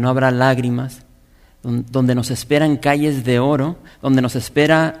 donde no habrá lágrimas, donde nos esperan calles de oro, donde nos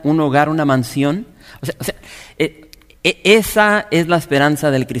espera un hogar, una mansión. Esa es la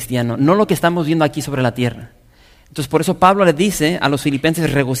esperanza del cristiano, no lo que estamos viendo aquí sobre la tierra. Entonces por eso Pablo le dice a los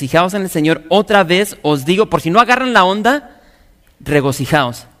filipenses, regocijaos en el Señor. Otra vez os digo, por si no agarran la onda,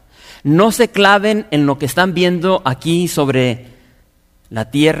 regocijaos. No se claven en lo que están viendo aquí sobre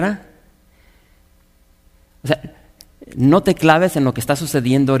la tierra. O sea, no te claves en lo que está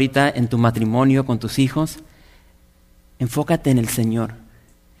sucediendo ahorita en tu matrimonio, con tus hijos. Enfócate en el Señor.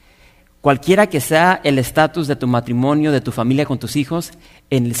 Cualquiera que sea el estatus de tu matrimonio, de tu familia con tus hijos,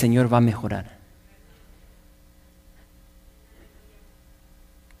 en el Señor va a mejorar.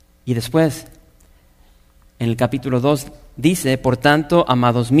 Y después, en el capítulo 2, dice, por tanto,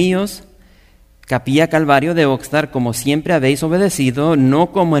 amados míos, Capilla Calvario de Oxnard, como siempre habéis obedecido,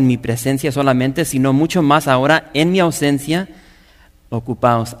 no como en mi presencia solamente, sino mucho más ahora en mi ausencia,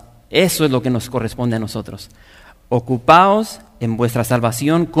 ocupaos. Eso es lo que nos corresponde a nosotros. Ocupaos en vuestra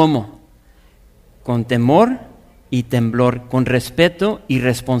salvación, ¿cómo? Con temor y temblor, con respeto y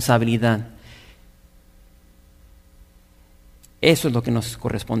responsabilidad. Eso es lo que nos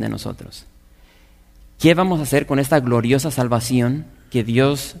corresponde a nosotros. ¿Qué vamos a hacer con esta gloriosa salvación que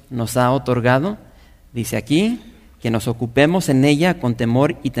Dios nos ha otorgado? Dice aquí que nos ocupemos en ella con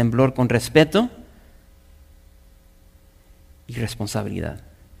temor y temblor, con respeto y responsabilidad.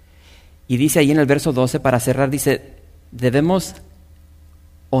 Y dice ahí en el verso 12, para cerrar, dice, debemos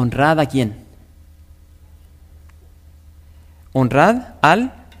honrar ¿a quién? Honrad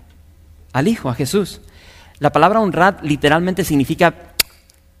al Hijo, a Jesús. La palabra honrad literalmente significa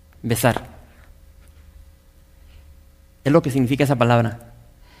besar. Es lo que significa esa palabra.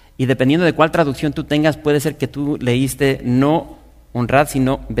 Y dependiendo de cuál traducción tú tengas, puede ser que tú leíste no honrad,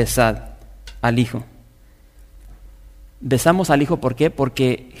 sino besad al Hijo. Besamos al Hijo, ¿por qué?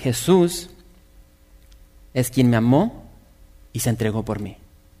 Porque Jesús es quien me amó y se entregó por mí.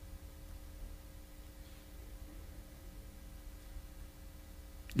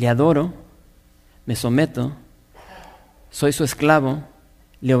 Le adoro, me someto, soy su esclavo,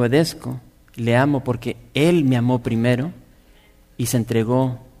 le obedezco, le amo porque Él me amó primero y se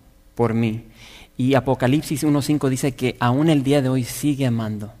entregó por mí. Y Apocalipsis 1:5 dice que aún el día de hoy sigue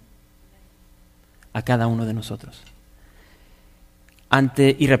amando a cada uno de nosotros.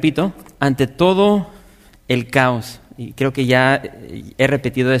 Ante todo el caos, y creo que ya he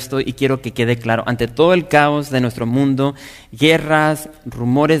repetido esto y quiero que quede claro, ante todo el caos de nuestro mundo, guerras,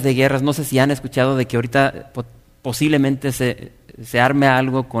 rumores de guerras, no sé si han escuchado de que ahorita posiblemente se arme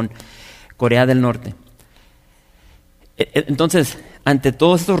algo con Corea del Norte. Entonces, ante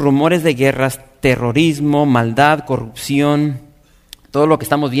todos estos rumores de guerras, terrorismo, maldad, corrupción, todo lo que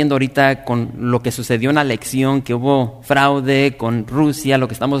estamos viendo ahorita con lo que sucedió en la elección, que hubo fraude con Rusia, lo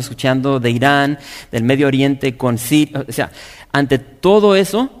que estamos escuchando de Irán, del Medio Oriente, con Siria, o sea, ante todo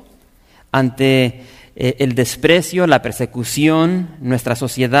eso, ante el desprecio, la persecución, nuestra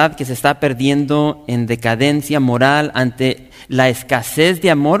sociedad que se está perdiendo en decadencia moral, ante la escasez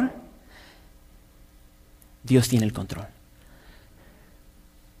de amor, Dios tiene el control.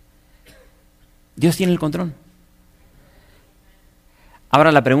 Dios tiene el control.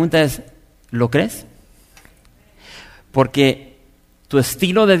 Ahora la pregunta es, ¿lo crees? Porque tu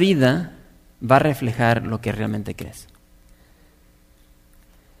estilo de vida va a reflejar lo que realmente crees.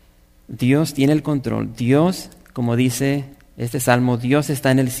 Dios tiene el control. Dios, como dice este salmo, Dios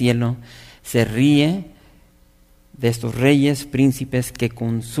está en el cielo, se ríe de estos reyes, príncipes que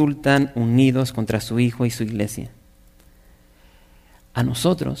consultan unidos contra su Hijo y su iglesia. A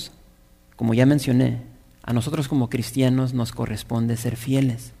nosotros, como ya mencioné, a nosotros como cristianos nos corresponde ser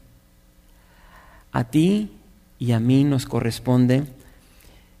fieles. A ti y a mí nos corresponde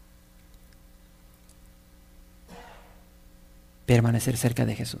permanecer cerca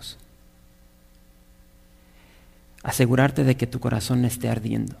de Jesús. asegurarte de que tu corazón esté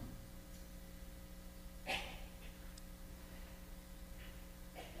ardiendo.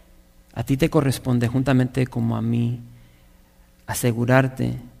 A ti te corresponde, juntamente como a mí,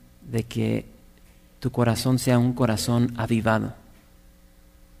 asegurarte de que tu corazón sea un corazón avivado.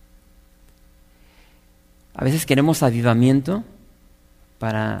 A veces queremos avivamiento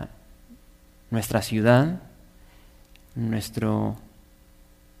para nuestra ciudad, nuestro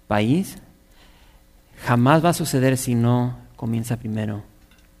país. Jamás va a suceder si no comienza primero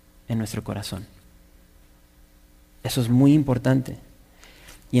en nuestro corazón. Eso es muy importante.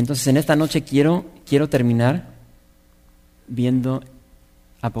 Y entonces en esta noche quiero terminar viendo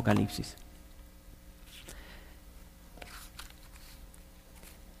Apocalipsis.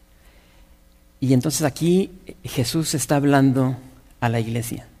 Y entonces aquí Jesús está hablando a la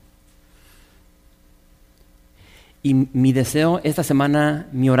iglesia. Y mi deseo esta semana,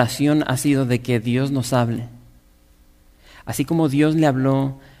 mi oración ha sido de que Dios nos hable. Así como Dios le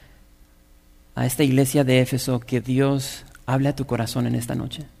habló a esta iglesia de Éfeso, que Dios hable a tu corazón en esta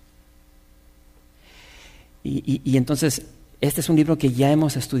noche. Y entonces, este es un libro que ya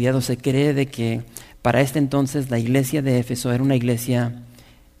hemos estudiado. Se cree de que para este entonces la iglesia de Éfeso era una iglesia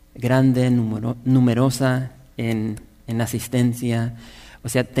grande, numerosa en asistencia. O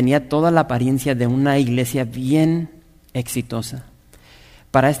sea, tenía toda la apariencia de una iglesia bien exitosa.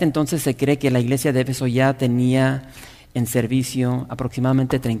 Para este entonces se cree que la iglesia de Éfeso ya tenía en servicio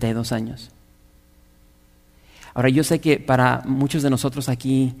aproximadamente 32 años. Ahora, yo sé que para muchos de nosotros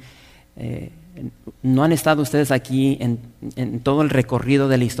aquí, no han estado ustedes aquí en todo el recorrido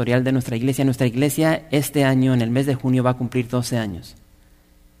del historial de nuestra iglesia. Nuestra iglesia este año, en el mes de junio, va a cumplir 12 años.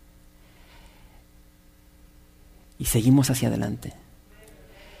 Y seguimos hacia adelante.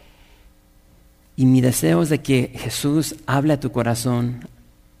 Y mi deseo es de que Jesús hable a tu corazón,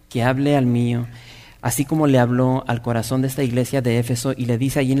 que hable al mío, así como le habló al corazón de esta iglesia de Éfeso y le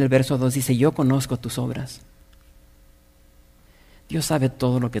dice ahí en el verso 2, dice, yo conozco tus obras. Dios sabe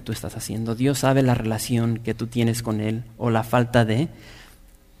todo lo que tú estás haciendo. Dios sabe la relación que tú tienes con Él o la falta de.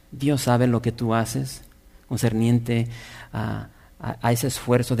 Dios sabe lo que tú haces concerniente a ese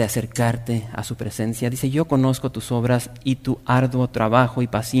esfuerzo de acercarte a su presencia. Dice, yo conozco tus obras y tu arduo trabajo y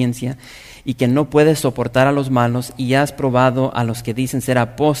paciencia, y que no puedes soportar a los malos, y has probado a los que dicen ser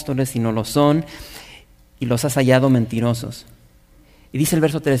apóstoles y no lo son, y los has hallado mentirosos. Y dice el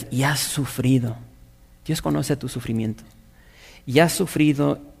verso 3, y has sufrido. Dios conoce tu sufrimiento. Y has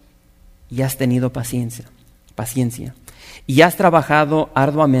sufrido y has tenido paciencia. Y has trabajado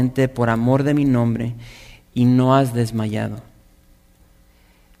arduamente por amor de mi nombre y no has desmayado.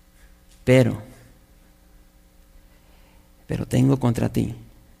 Pero tengo contra ti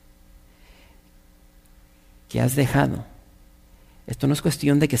que has dejado. Esto no es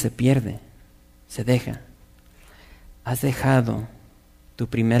cuestión de que se pierde, se deja. Has dejado tu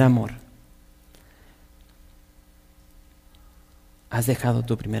primer amor. Has dejado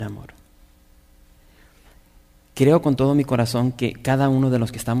tu primer amor. Creo con todo mi corazón que cada uno de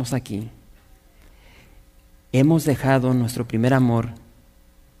los que estamos aquí hemos dejado nuestro primer amor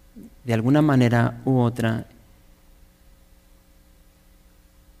de alguna manera u otra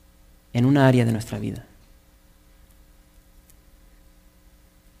en una área de nuestra vida.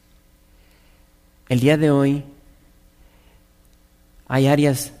 El día de hoy hay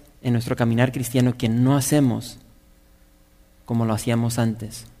áreas en nuestro caminar cristiano que no hacemos como lo hacíamos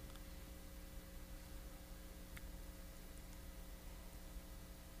antes.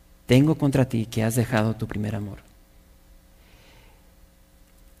 Tengo contra ti que has dejado tu primer amor.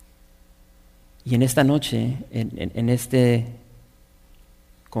 Y en esta noche, en este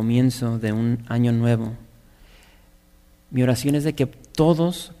comienzo de un año nuevo, mi oración es de que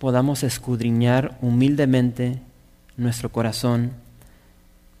todos podamos escudriñar humildemente nuestro corazón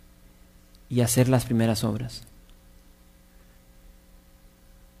y hacer las primeras obras.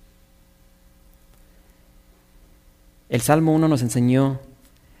 El Salmo 1 nos enseñó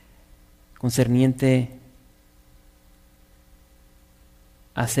concerniente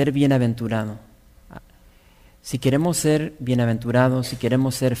a ser bienaventurado. Si queremos ser bienaventurados, si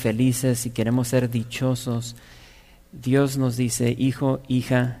queremos ser felices, si queremos ser dichosos, Dios nos dice, hijo,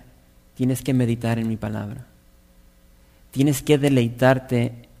 hija, tienes que meditar en mi palabra. Tienes que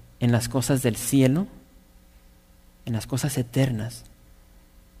deleitarte en las cosas del cielo, en las cosas eternas,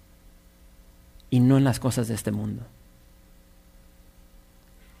 y no en las cosas de este mundo.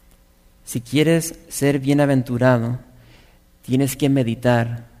 Si quieres ser bienaventurado, tienes que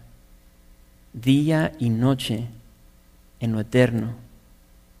meditar día y noche en lo eterno,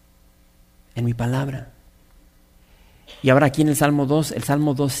 en mi palabra. Y ahora aquí en el Salmo 2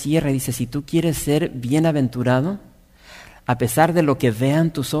 cierra y dice, si tú quieres ser bienaventurado, a pesar de lo que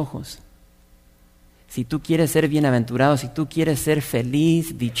vean tus ojos. Si tú quieres ser bienaventurado, si tú quieres ser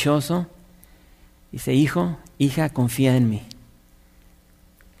feliz, dichoso, dice, hijo, hija, confía en mí.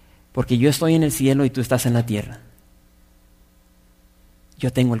 Porque yo estoy en el cielo y tú estás en la tierra.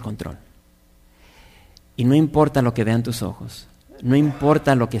 Yo tengo el control. Y no importa lo que vean tus ojos, no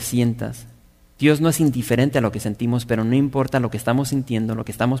importa lo que sientas. Dios no es indiferente a lo que sentimos, pero no importa lo que estamos sintiendo, lo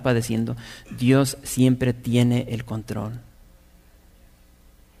que estamos padeciendo, Dios siempre tiene el control.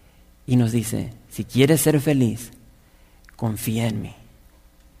 Y nos dice, si quieres ser feliz, confía en mí.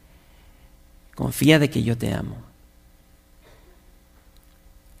 Confía de que yo te amo.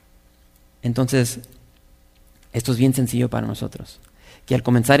 Entonces, esto es bien sencillo para nosotros. Que al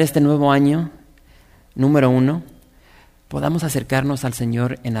comenzar este nuevo año, número 1, podamos acercarnos al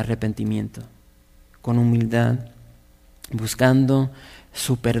Señor en arrepentimiento, con humildad, buscando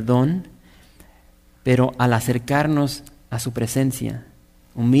su perdón, pero al acercarnos a su presencia,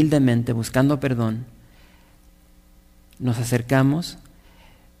 humildemente, buscando perdón, nos acercamos,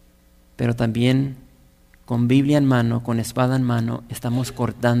 pero también con Biblia en mano, con espada en mano, estamos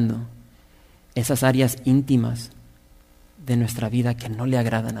cortando esas áreas íntimas de nuestra vida que no le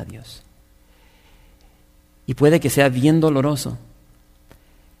agradan a Dios. Y puede que sea bien doloroso,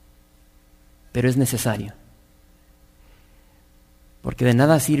 pero es necesario. Porque de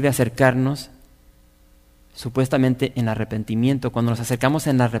nada sirve acercarnos supuestamente en arrepentimiento. Cuando nos acercamos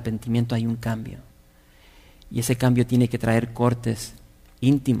en arrepentimiento hay un cambio. Y ese cambio tiene que traer cortes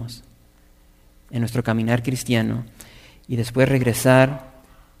íntimos en nuestro caminar cristiano y después regresar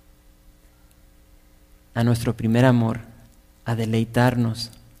a nuestro primer amor, a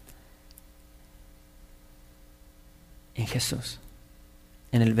deleitarnos en Jesús,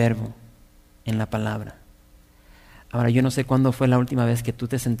 en el Verbo, en la palabra. Ahora, yo no sé cuándo fue la última vez que tú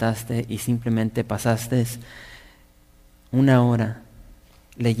te sentaste y simplemente pasaste una hora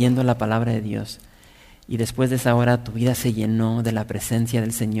leyendo la palabra de Dios y después de esa hora tu vida se llenó de la presencia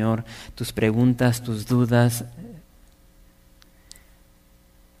del Señor, tus preguntas, tus dudas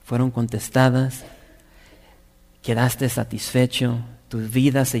fueron contestadas, quedaste satisfecho, tu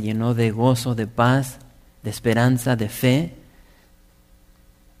vida se llenó de gozo, de paz, de esperanza, de fe.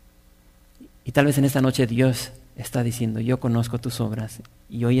 Y tal vez en esta noche Dios está diciendo, yo conozco tus obras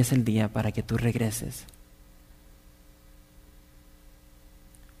y hoy es el día para que tú regreses.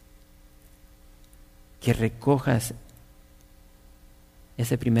 Que recojas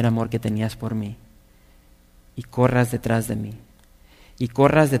ese primer amor que tenías por mí y corras detrás de mí. Y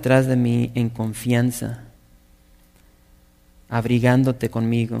corras detrás de mí en confianza, abrigándote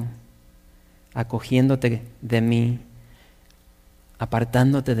conmigo, acogiéndote de mí,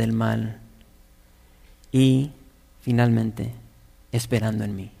 apartándote del mal y finalmente esperando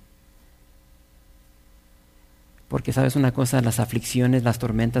en mí. Porque sabes una cosa, las aflicciones, las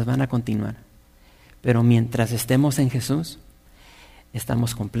tormentas van a continuar, pero mientras estemos en Jesús,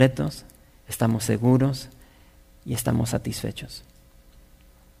 estamos completos, estamos seguros y estamos satisfechos.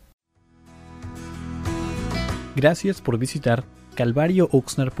 Gracias por visitar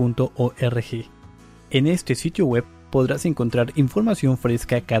calvariooxnard.org. En este sitio web podrás encontrar información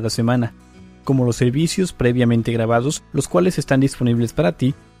fresca cada semana, como los servicios previamente grabados, los cuales están disponibles para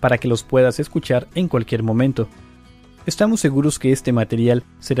ti para que los puedas escuchar en cualquier momento. Estamos seguros que este material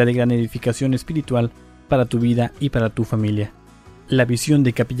será de gran edificación espiritual para tu vida y para tu familia. La visión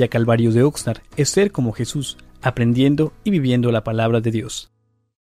de Capilla Calvario de Oxnard es ser como Jesús, aprendiendo y viviendo la palabra de Dios.